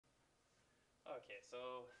Okay,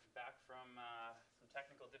 so back from some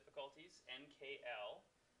technical difficulties, NKL.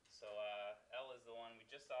 So L is the one we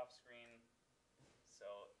just off screen.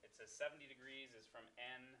 So it says 70 degrees is from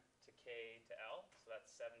N to K to L, so that's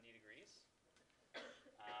 70 degrees.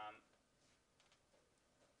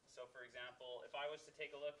 So for example, if I was to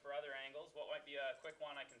take a look for other angles, what might be a quick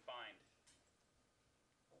one I can find?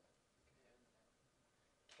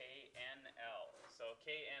 KNL. So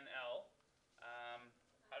KNL,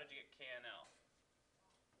 how did you get KNL?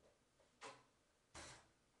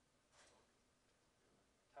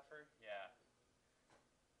 Tougher? Yeah.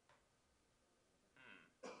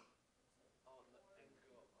 Oh, the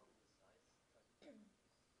angle on the sides.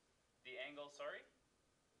 The angle, sorry?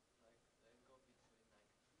 Like the angle between like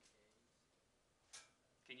K's.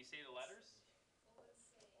 Can you say the letters?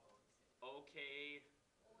 OK.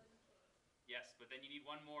 Yes, but then you need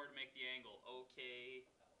one more to make the angle.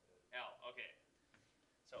 OKL. Okay.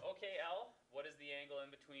 So OKL, what is the angle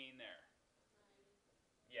in between there? 90.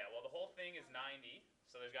 Yeah, well the whole thing is 90,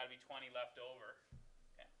 so there's got to be 20 left over.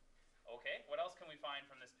 Okay. Okay, what else can we find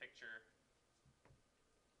from this picture?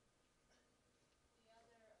 The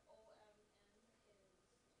other OMN is 22,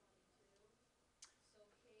 so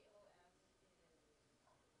KOM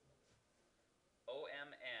is...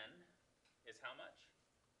 OMN is how much?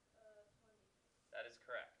 20. That is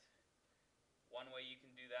correct. One way you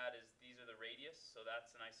can do that is these are the radius, so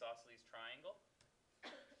that's an isosceles triangle.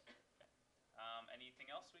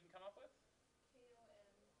 Anything else we can come up with? KON,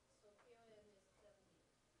 so KON is 70.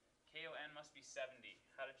 KON must be 70.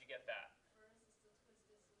 How did you get that? First is the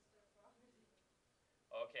twisted sister property.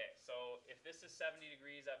 Okay, so if this is 70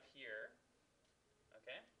 degrees up here,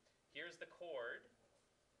 okay, here's the chord.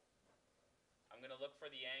 I'm going to look for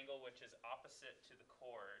the angle which is opposite to the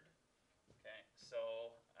chord. Okay,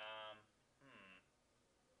 so,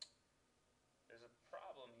 there's a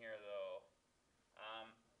problem here though.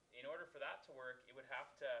 In order for that to work, it would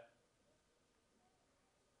have to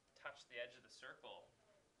touch the edge of the circle,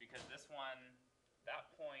 because this one,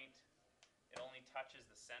 that point, it only touches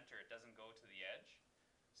the center, it doesn't go to the edge.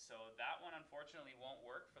 So that one unfortunately won't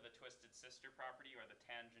work for the twisted sister property or the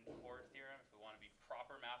tangent chord theorem if we want to be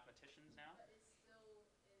proper mathematicians now. But it still is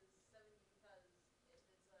 70 because if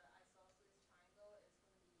it's an isosceles triangle,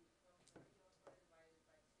 it's going to be 140 divided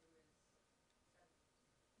by 2 is 70.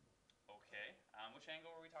 Okay, which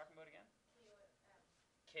angle were we talking about again? KOM.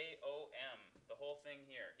 KOM, the whole thing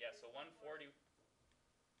here. Yeah, so 140.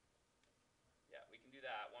 Yeah, we can do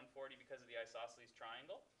that. 140 because of the isosceles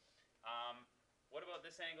triangle. What about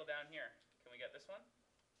this angle down here? Can we get this one?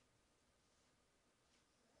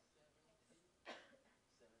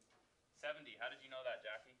 70. How did you know that,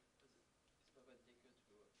 Jackie? It's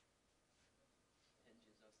perpendicular to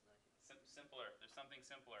tangent of 90. Simpler. There's something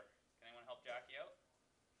simpler. Can anyone help Jackie out?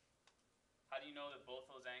 How do you know that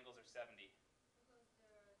both those angles are 70? Because they're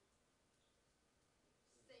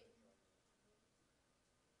same.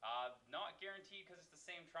 Not guaranteed because it's the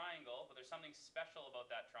same triangle, but there's something special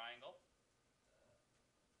about that triangle.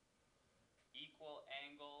 Equal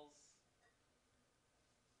angles.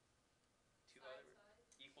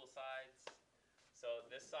 Equal sides. So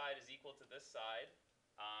this side is equal to this side.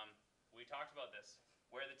 We talked about this.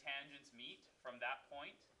 Where the tangents meet from that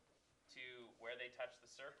point to where they touch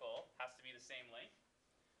the circle has to be the same length.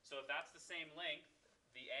 So if that's the same length,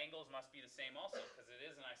 the angles must be the same also, because it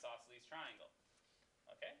is an isosceles triangle.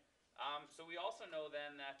 Okay? So we also know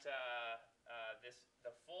then that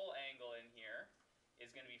the full angle in here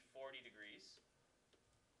is going to be 40 degrees.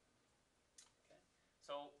 Okay.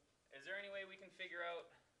 So is there any way we can figure out?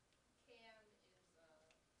 KM is a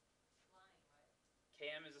line, right?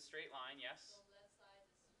 KM is a straight line, yes. So left side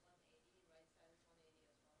is 180, right side is 180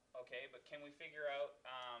 as well. Okay, but can we figure out,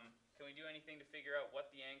 can we do anything to figure out what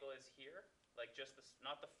the angle is here? Like just the,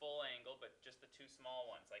 not the full angle, but just the two small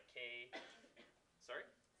ones, like K, sorry?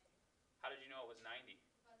 90. How did you know it was 90?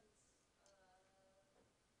 Because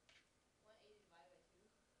it's 180 divided by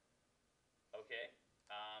 2. Okay,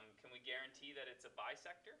 can we guarantee that it's a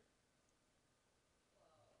bisector?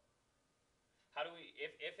 How do we,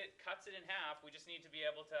 if it cuts it in half, we just need to be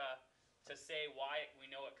able to say why we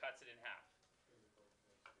know it cuts it in half.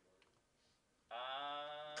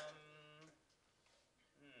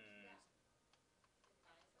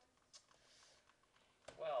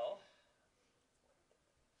 Well,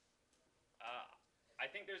 I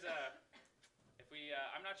think there's a, if we,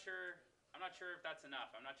 I'm not sure if that's enough.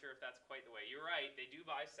 I'm not sure if that's quite the way. You're right, they do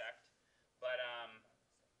bisect, but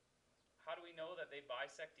how do we know that they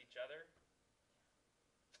bisect each other?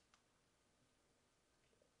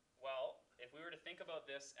 Well, if we were to think about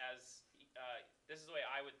this as this is the way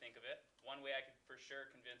I would think of it. One way I could for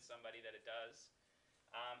sure convince somebody that it does.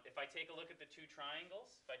 If I take a look at the two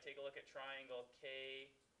triangles, if I take a look at triangle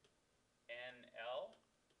KNL,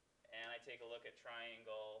 and I take a look at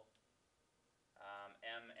triangle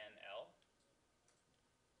MNL.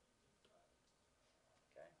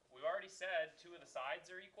 Okay, we've already said two of the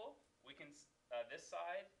sides are equal. We can, this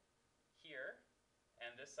side here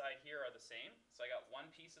and this side here are the same. So I got one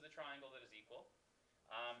piece of the triangle that is equal.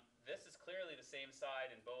 This is clearly the same side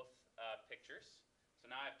in both pictures. So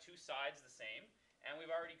now I have two sides the same, and we've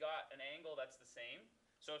already got an angle that's the same.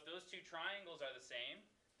 So if those two triangles are the same,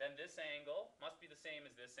 then this angle must be the same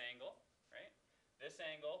as this angle, right? This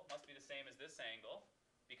angle must be the same as this angle,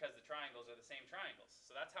 because the triangles are the same triangles.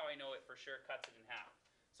 So that's how I know it for sure cuts it in half.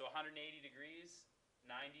 So 180 degrees,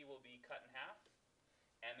 90 will be cut in half,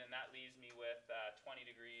 and then that leaves me with 20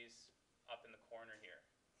 degrees up in the corner here.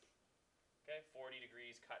 Okay, 40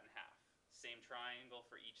 degrees cut in half. Same triangle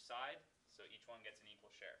for each side, so each one gets an equal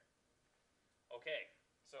share. Okay,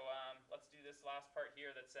 so let's do this last part here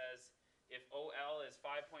that says if OL is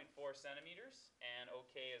 5.4 centimeters and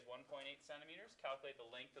OK is 1.8 centimeters, calculate the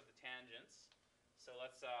length of the tangents. So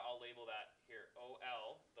let's, I'll label that here,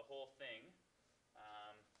 OL, the whole thing.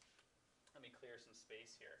 Let me clear some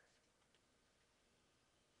space here.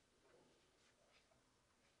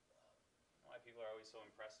 Why people are always so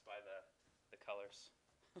impressed by the colors.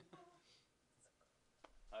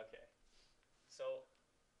 Okay, so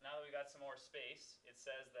now that we got some more space, it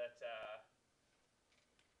says that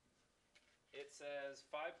it says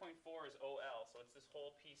 5.4 is OL, so it's this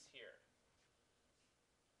whole piece here.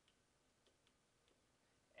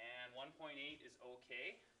 And 1.8 is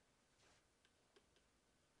OK.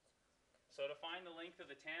 So to find the length of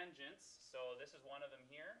the tangents, so this is one of them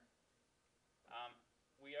here.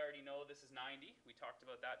 We already know this is 90. We talked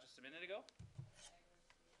about that just a minute ago.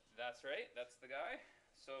 That's right, that's the guy.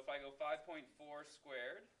 So if I go 5.4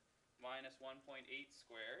 squared minus 1.8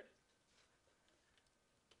 squared,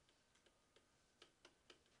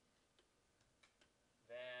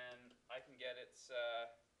 then I can get its,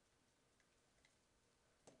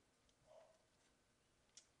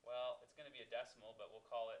 well, it's going to be a decimal, but we'll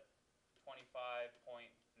call it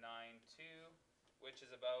 25.92, which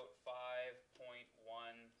is about 5.1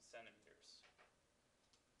 centimeters.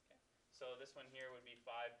 Okay. So this one here would be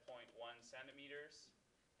 5.1 centimeters.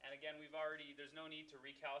 And again, we've already, there's no need to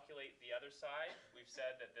recalculate the other side. We've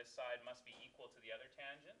said that this side must be equal to the other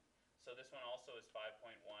tangent. So this one also is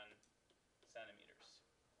 5.1 centimeters.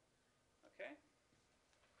 Okay?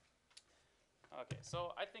 Okay,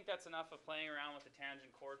 so I think that's enough of playing around with the tangent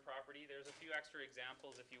chord property. There's a few extra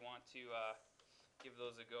examples if you want to give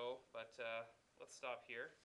those a go, but let's stop here.